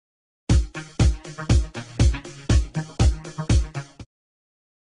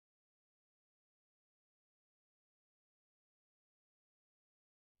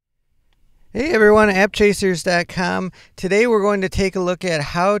Hey everyone, appchasers.com. Today we're going to take a look at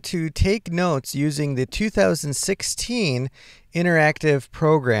how to take notes using the 2016 interactive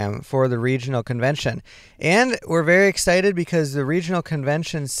program for the regional convention. And we're very excited because the regional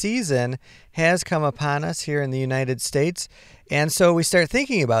convention season has come upon us here in the United States. And so we start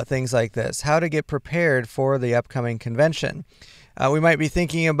thinking about things like this, how to get prepared for the upcoming convention. We might be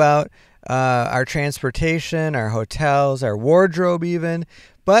thinking about our transportation, our hotels, our wardrobe even,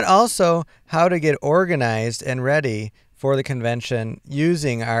 but also how to get organized and ready for the convention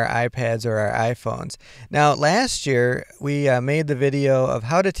using our iPads or our iPhones. Now, last year, we made the video of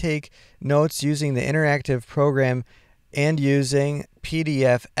how to take notes using the interactive program and using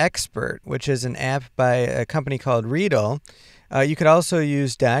PDF Expert, which is an app by a company called Readle. You could also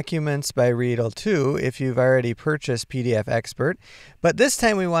use Documents by Readle too if you've already purchased PDF Expert. But this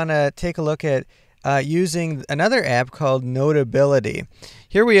time we want to take a look at using another app called Notability.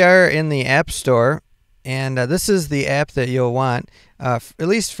 Here we are in the App Store, and this is the app that you'll want. At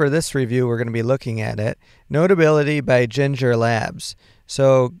least for this review, we're going to be looking at it. Notability by Ginger Labs.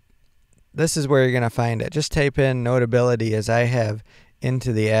 So this is where you're going to find it. Just type in Notability as I have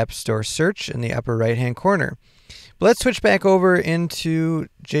into the App Store search in the upper right-hand corner. But let's switch back over into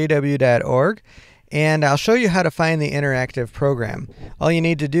jw.org. And I'll show you how to find the interactive program. All you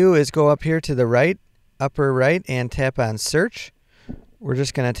need to do is go up here to the right, upper right, and tap on Search. We're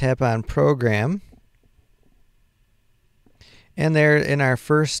just going to tap on Program. And there in our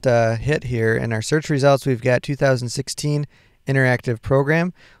first hit here, in our search results, we've got 2016 Interactive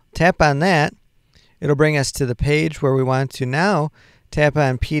Program. Tap on that. It'll bring us to the page where we want to now tap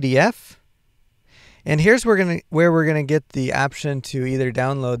on PDF. And here's where we're going to get the option to either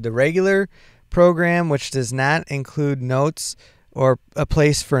download the regular program, which does not include notes or a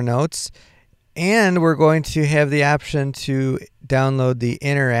place for notes, and we're going to have the option to download the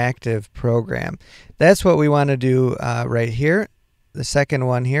interactive program. That's what we want to do right here, the second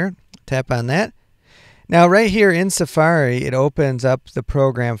one here. Tap on that. Now right here in Safari, it opens up the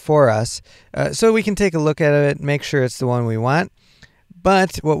program for us, so we can take a look at it, make sure it's the one we want.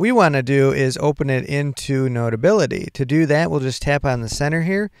 But what we want to do is open it into Notability. To do that, we'll just tap on the center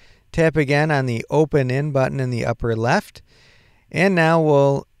here. Tap again on the Open In button in the upper left. And now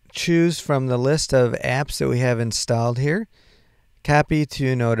we'll choose from the list of apps that we have installed here. Copy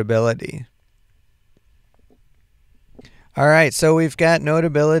to Notability. All right, so we've got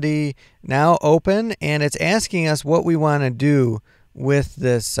Notability now open, and it's asking us what we want to do with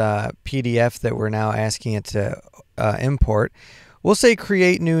this PDF that we're now asking it to import. We'll say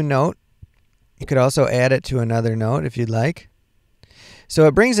Create New Note. You could also add it to another note if you'd like. So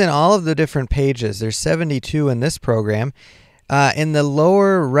it brings in all of the different pages. There's 72 in this program. In the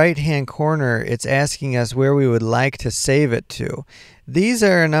lower right-hand corner, it's asking us where we would like to save it to. These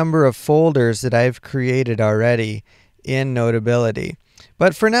are a number of folders that I've created already in Notability.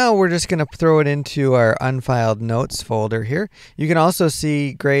 But for now, we're just going to throw it into our unfiled notes folder here. You can also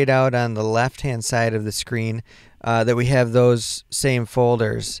see grayed out on the left-hand side of the screen that we have those same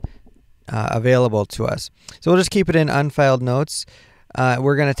folders available to us. So we'll just keep it in unfiled notes.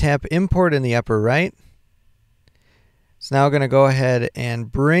 We're going to tap Import in the upper right. So now we're going to go ahead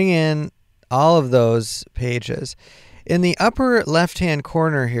and bring in all of those pages. In the upper left-hand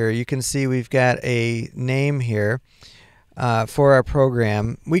corner here, you can see we've got a name here for our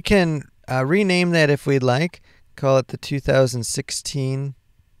program. We can rename that if we'd like. Call it the 2016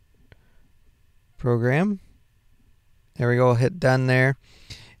 program. There we go. Hit Done there.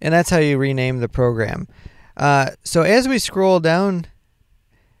 And that's how you rename the program. So as we scroll down,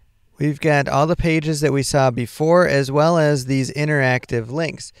 we've got all the pages that we saw before, as well as these interactive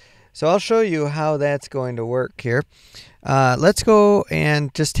links. So I'll show you how that's going to work here. Let's go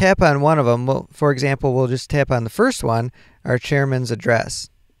and just tap on one of them. For example, we'll just tap on the first one, our chairman's address.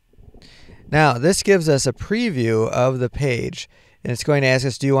 Now, this gives us a preview of the page, and it's going to ask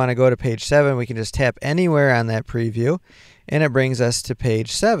us, do you want to go to page 7? We can just tap anywhere on that preview, and it brings us to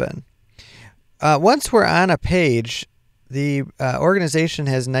page 7. Once we're on a page, the organization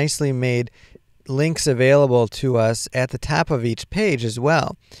has nicely made links available to us at the top of each page as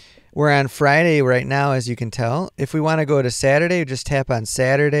well. We're on Friday right now, as you can tell. If we want to go to Saturday, just tap on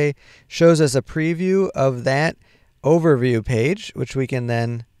Saturday. Shows us a preview of that overview page, which we can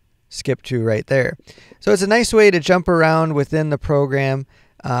then skip to right there. So it's a nice way to jump around within the program.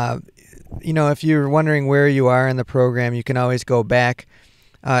 You know, if you're wondering where you are in the program, you can always go back.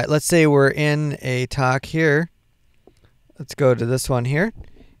 Let's say we're in a talk here. Let's go to this one here.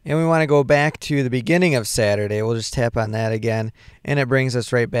 And we want to go back to the beginning of Saturday. We'll just tap on that again, and it brings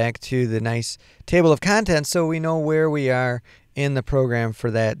us right back to the nice table of contents so we know where we are in the program for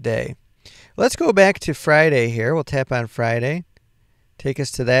that day. Let's go back to Friday here. We'll tap on Friday. Take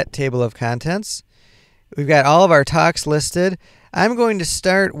us to that table of contents. We've got all of our talks listed. I'm going to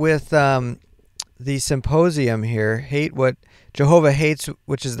start with the symposium here, Hate What Jehovah Hates,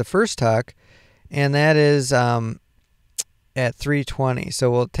 which is the first talk, and that is at 3:20.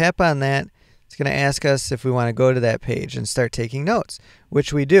 So we'll tap on that. It's going to ask us if we want to go to that page and start taking notes,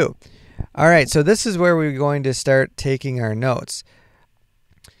 which we do. All right, so this is where we're going to start taking our notes.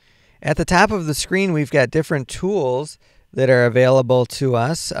 At the top of the screen, we've got different tools that are available to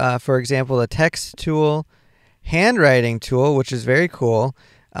us. For example, the text tool, handwriting tool, which is very cool.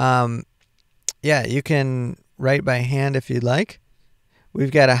 Yeah, you can write by hand if you'd like.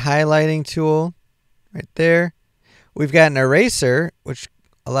 We've got a highlighting tool right there. We've got an eraser, which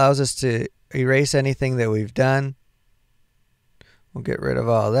allows us to erase anything that we've done. We'll get rid of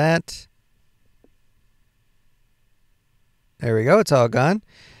all that. There we go. It's all gone.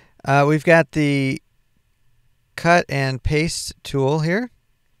 We've got the cut and paste tool here.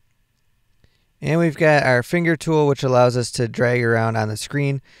 And we've got our finger tool, which allows us to drag around on the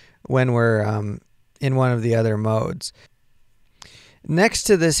screen when we're in one of the other modes. Next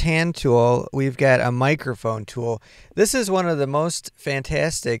to this hand tool, we've got a microphone tool. This is one of the most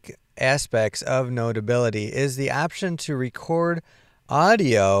fantastic aspects of Notability, is the option to record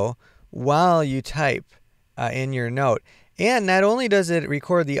audio while you type in your note. And not only does it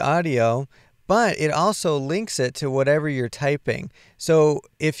record the audio, but it also links it to whatever you're typing. So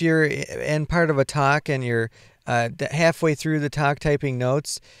if you're in part of a talk and you're halfway through the talk typing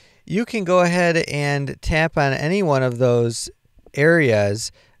notes, you can go ahead and tap on any one of those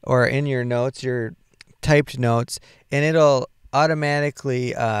areas or in your notes, your typed notes, and it'll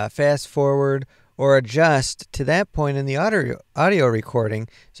automatically fast forward or adjust to that point in the audio recording,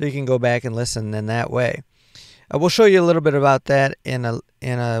 so you can go back and listen in that way. We'll show you a little bit about that in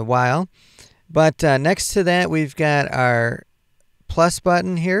a while. But next to that, we've got our plus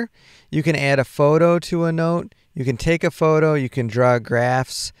button here. You can add a photo to a note. You can take a photo. You can draw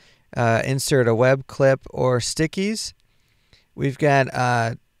graphs, insert a web clip or stickies. We've got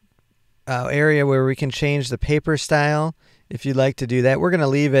an area where we can change the paper style if you'd like to do that. We're going to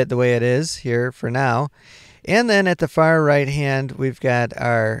leave it the way it is here for now. And then at the far right hand, we've got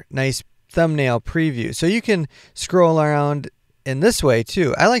our nice thumbnail preview. So you can scroll around in this way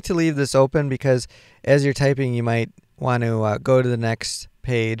too. I like to leave this open because as you're typing, you might want to go to the next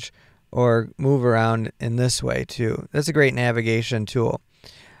page or move around in this way too. That's a great navigation tool.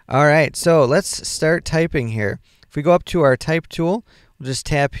 All right, so let's start typing here. If we go up to our type tool, we'll just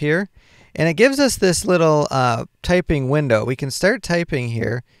tap here, and it gives us this little typing window. We can start typing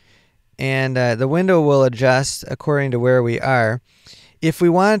here, and the window will adjust according to where we are. If we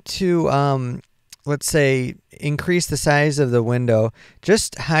want to, let's say, increase the size of the window,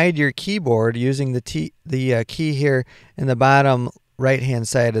 just hide your keyboard using the key here in the bottom right-hand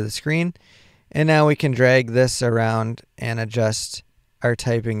side of the screen, and now we can drag this around and adjust our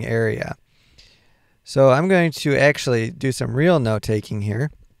typing area. So I'm going to actually do some real note-taking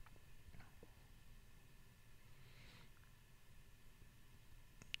here.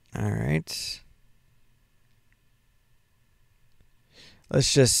 All right.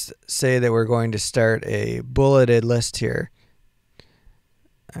 Let's just say that we're going to start a bulleted list here.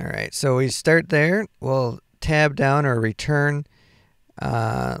 All right, so we start there. We'll tab down or return.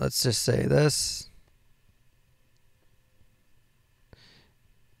 Let's just say this.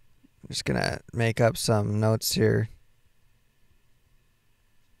 I'm just going to make up some notes here.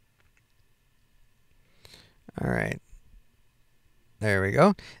 All right. There we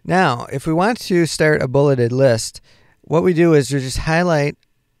go. Now, if we want to start a bulleted list, what we do is we just highlight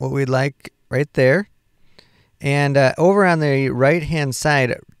what we'd like right there. And over on the right-hand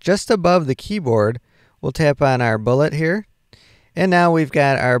side, just above the keyboard, we'll tap on our bullet here. And now we've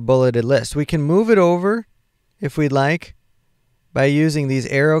got our bulleted list. We can move it over if we'd like by using these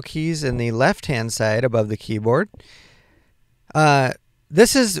arrow keys in the left-hand side above the keyboard.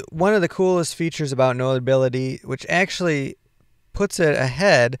 This is one of the coolest features about Notability, which actually puts it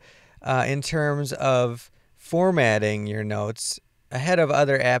ahead in terms of formatting your notes, ahead of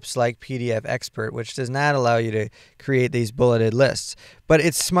other apps like PDF Expert, which does not allow you to create these bulleted lists. But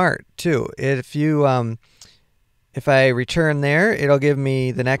it's smart too. If I return there, it'll give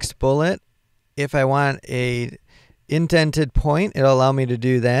me the next bullet. If I want a indented point, it'll allow me to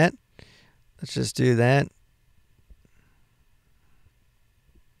do that. Let's just do that.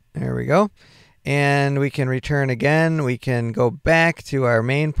 There we go. and we can return again. We can go back to our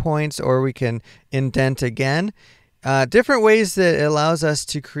main points, or we can indent again. Different ways that it allows us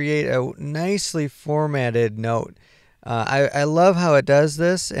to create a nicely formatted note. I love how it does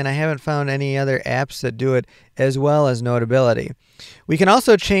this, and I haven't found any other apps that do it as well as Notability. We can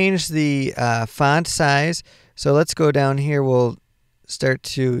also change the font size. So let's go down here. We'll start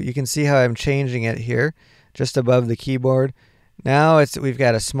to, you can see how I'm changing it here, just above the keyboard. Now we've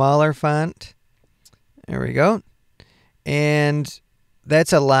got a smaller font. There we go. And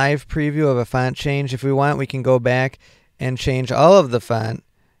that's a live preview of a font change. If we want, we can go back and change all of the font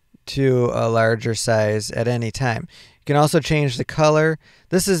to a larger size at any time. You can also change the color.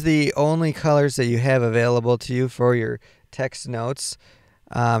 This is the only colors that you have available to you for your text notes.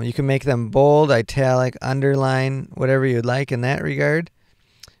 You can make them bold, italic, underline, whatever you'd like in that regard.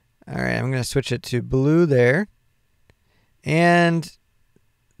 All right, I'm going to switch it to blue there. And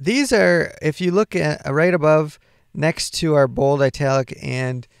these are, if you look at right above, next to our bold, italic,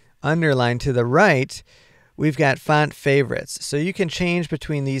 and underline to the right, we've got font favorites. So you can change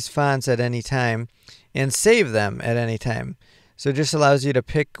between these fonts at any time and save them at any time. So it just allows you to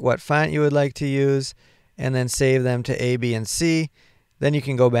pick what font you would like to use and then save them to A, B, and C. Then you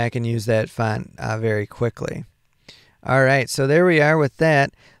can go back and use that font very quickly. All right, so there we are with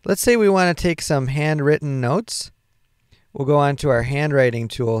that. Let's say we want to take some handwritten notes. We'll go on to our handwriting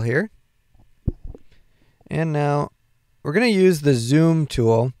tool here. And now we're going to use the zoom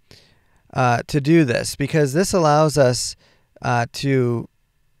tool to do this, because this allows us to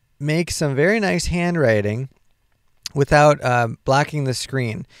make some very nice handwriting without blocking the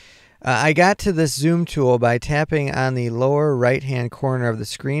screen. I got to this zoom tool by tapping on the lower right-hand corner of the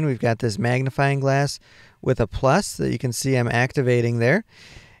screen. We've got this magnifying glass with a plus that you can see I'm activating there.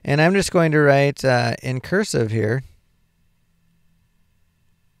 And I'm just going to write in cursive here.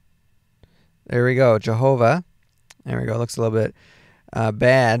 There we go, Jehovah. There we go, looks a little bit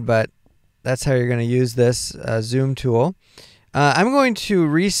bad, but that's how you're going to use this zoom tool. I'm going to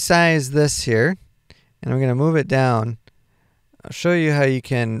resize this here, and I'm going to move it down. I'll show you how you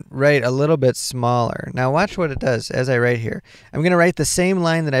can write a little bit smaller. Now watch what it does as I write here. I'm going to write the same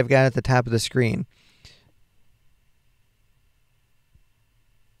line that I've got at the top of the screen.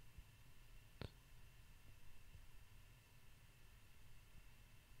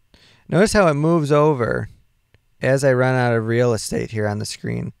 Notice how it moves over as I run out of real estate here on the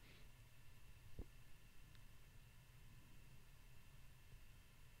screen.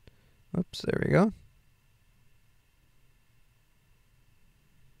 Oops, there we go.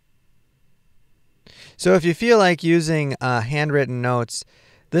 So if you feel like using handwritten notes,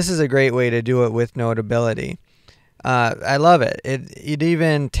 this is a great way to do it with Notability. I love it. It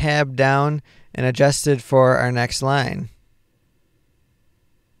even tabbed down and adjusted for our next line.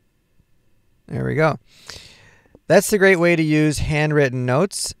 There we go. That's the great way to use handwritten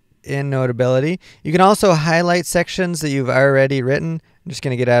notes in Notability. You can also highlight sections that you've already written. I'm just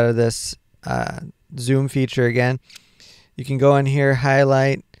going to get out of this zoom feature again. You can go in here,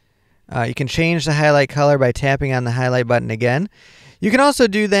 highlight. You can change the highlight color by tapping on the highlight button again. You can also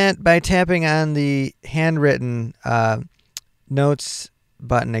do that by tapping on the handwritten notes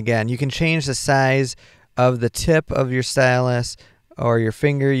button again. You can change the size of the tip of your stylus or your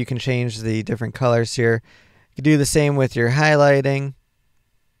finger. You can change the different colors here. You can do the same with your highlighting.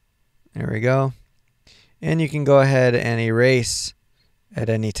 There we go. And you can go ahead and erase at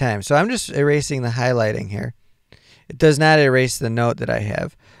any time. So I'm just erasing the highlighting here. It does not erase the note that I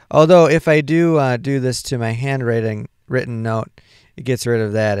have. Although if I do do this to my handwritten note, it gets rid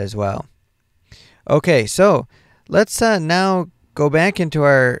of that as well. Okay, so let's now go back into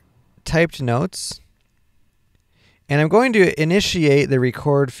our typed notes. And I'm going to initiate the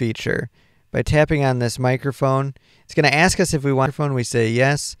record feature by tapping on this microphone. It's going to ask us if we want a microphone. We say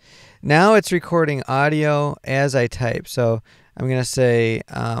yes. Now it's recording audio as I type. So I'm going to say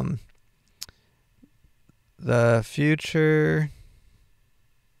the future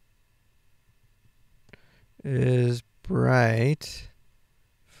is bright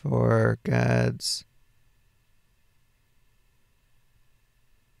for God's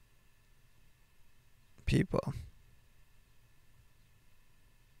people.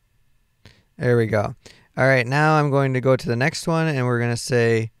 There we go. All right, now I'm going to go to the next one, and we're going to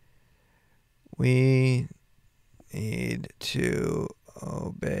say we need to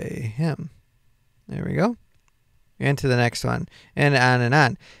obey him. There we go. And to the next one, and on and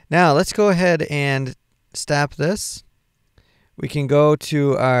on. Now let's go ahead and stop this. We can go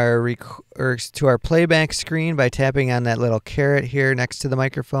to our playback screen by tapping on that little caret here next to the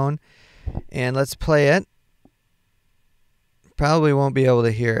microphone, and let's play it. Probably won't be able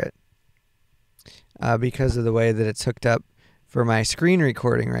to hear it. because of the way that it's hooked up for my screen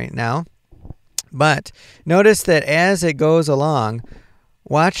recording right now. But notice that as it goes along,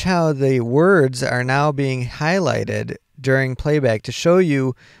 watch how the words are now being highlighted during playback to show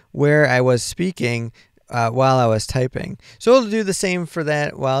you where I was speaking while I was typing. So it'll do the same for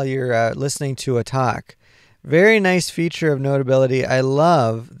that while you're listening to a talk. Very nice feature of Notability. I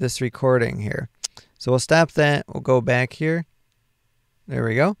love this recording here. So we'll stop that. We'll go back here. There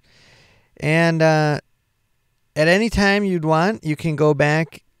we go. And at any time you'd want, you can go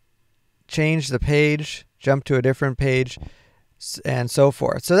back, change the page, jump to a different page, and so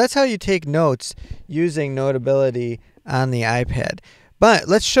forth. So that's how you take notes using Notability on the iPad. But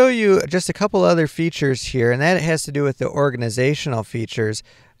let's show you just a couple other features here, and that has to do with the organizational features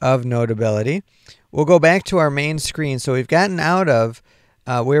of Notability. We'll go back to our main screen. So we've gotten out of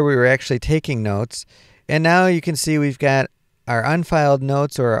where we were actually taking notes, and now you can see we've got our unfiled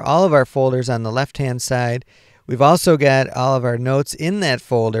notes, or all of our folders, on the left-hand side. We've also got all of our notes in that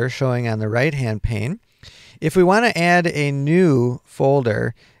folder showing on the right-hand pane. If we want to add a new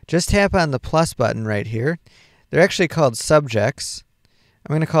folder, just tap on the plus button right here. They're actually called subjects.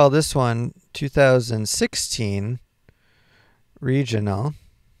 I'm going to call this one 2016 Regional.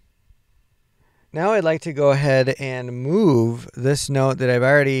 Now I'd like to go ahead and move this note that I've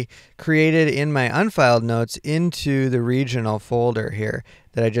already created in my unfiled notes into the regional folder here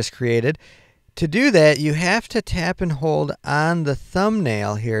that I just created. To do that, you have to tap and hold on the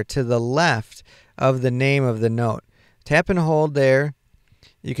thumbnail here to the left of the name of the note. Tap and hold there.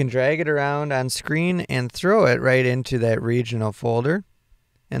 You can drag it around on screen and throw it right into that regional folder.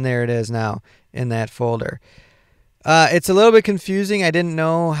 And there it is now in that folder. It's a little bit confusing. I didn't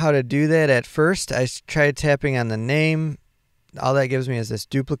know how to do that at first. I tried tapping on the name. All that gives me is this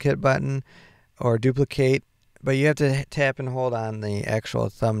duplicate button, or duplicate. But you have to tap and hold on the actual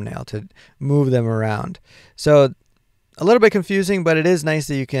thumbnail to move them around. So a little bit confusing, but it is nice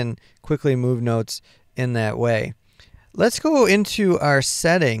that you can quickly move notes in that way. Let's go into our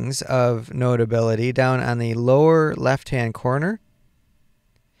settings of Notability down on the lower left-hand corner.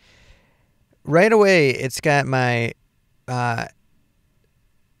 Right away, it's got my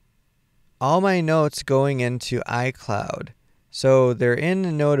all my notes going into iCloud. So they're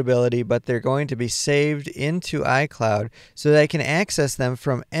in Notability, but they're going to be saved into iCloud so that I can access them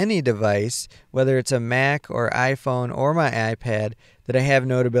from any device, whether it's a Mac or iPhone or my iPad that I have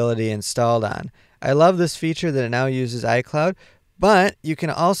Notability installed on. I love this feature that it now uses iCloud, but you can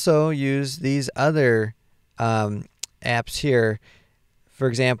also use these other apps here. For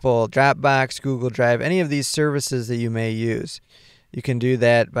example, Dropbox, Google Drive, any of these services that you may use. You can do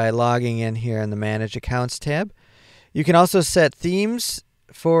that by logging in here in the Manage Accounts tab. You can also set themes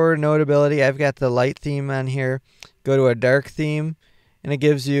for Notability. I've got the light theme on here. Go to a dark theme, and it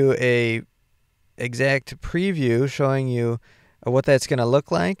gives you a exact preview showing you what that's going to look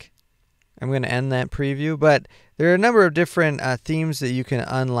like. I'm going to end that preview, but there are a number of different themes that you can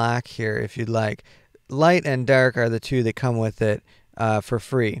unlock here if you'd like. Light and dark are the two that come with it for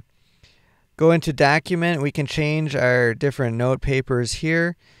free. Go into Document. We can change our different note papers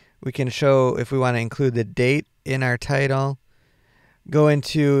here. We can show if we want to include the date in our title. Go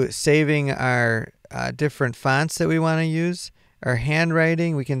into saving our different fonts that we want to use. Our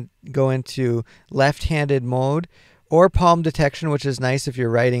handwriting, we can go into left-handed mode or palm detection, which is nice if you're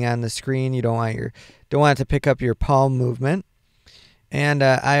writing on the screen. You don't want it to pick up your palm movement. And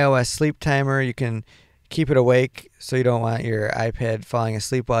iOS sleep timer, you can keep it awake so you don't want your iPad falling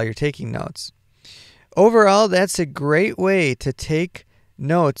asleep while you're taking notes. Overall, that's a great way to take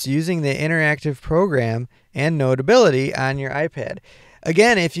notes using the interactive program and Notability on your iPad.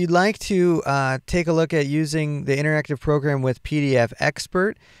 Again, if you'd like to take a look at using the interactive program with PDF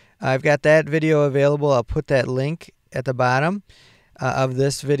Expert, I've got that video available. I'll put that link at the bottom of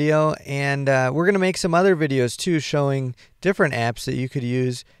this video. And we're going to make some other videos too showing different apps that you could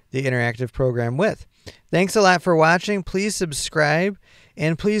use the interactive program with. Thanks a lot for watching. Please subscribe,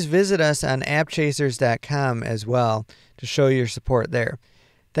 and please visit us on appchasers.com as well to show your support there.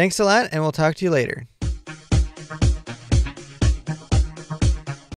 Thanks a lot, and we'll talk to you later.